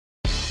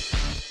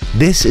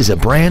This is a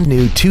brand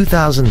new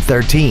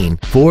 2013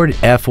 Ford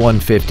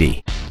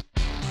F-150.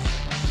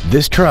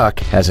 This truck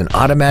has an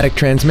automatic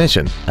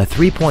transmission, a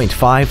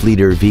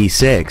 3.5-liter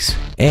V6,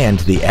 and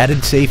the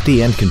added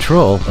safety and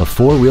control of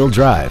four-wheel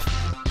drive.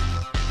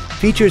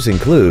 Features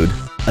include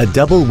a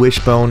double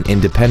wishbone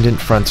independent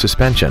front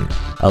suspension,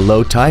 a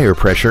low tire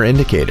pressure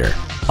indicator,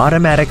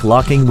 automatic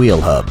locking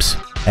wheel hubs,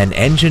 an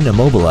engine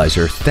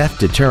immobilizer theft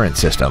deterrent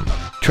system,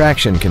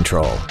 traction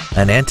control,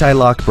 an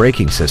anti-lock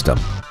braking system,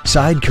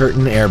 side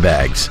curtain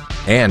airbags,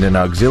 and an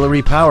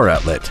auxiliary power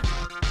outlet.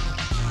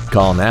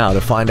 Call now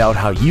to find out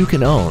how you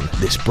can own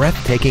this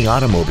breathtaking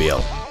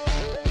automobile.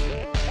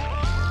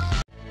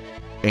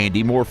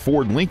 Andy Mohr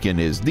Ford Lincoln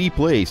is the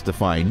place to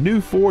find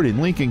new Ford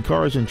and Lincoln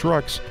cars and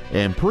trucks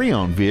and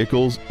pre-owned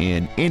vehicles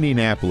in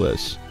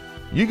Indianapolis.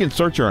 You can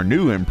search our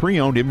new and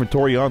pre-owned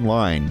inventory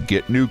online,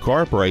 get new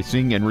car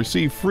pricing, and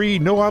receive free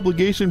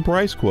no-obligation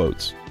price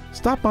quotes.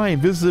 Stop by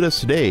and visit us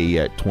today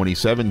at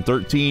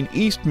 2713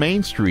 East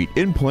Main Street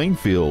in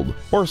Plainfield,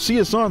 or see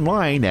us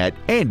online at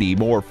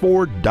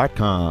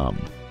andymohrford.com.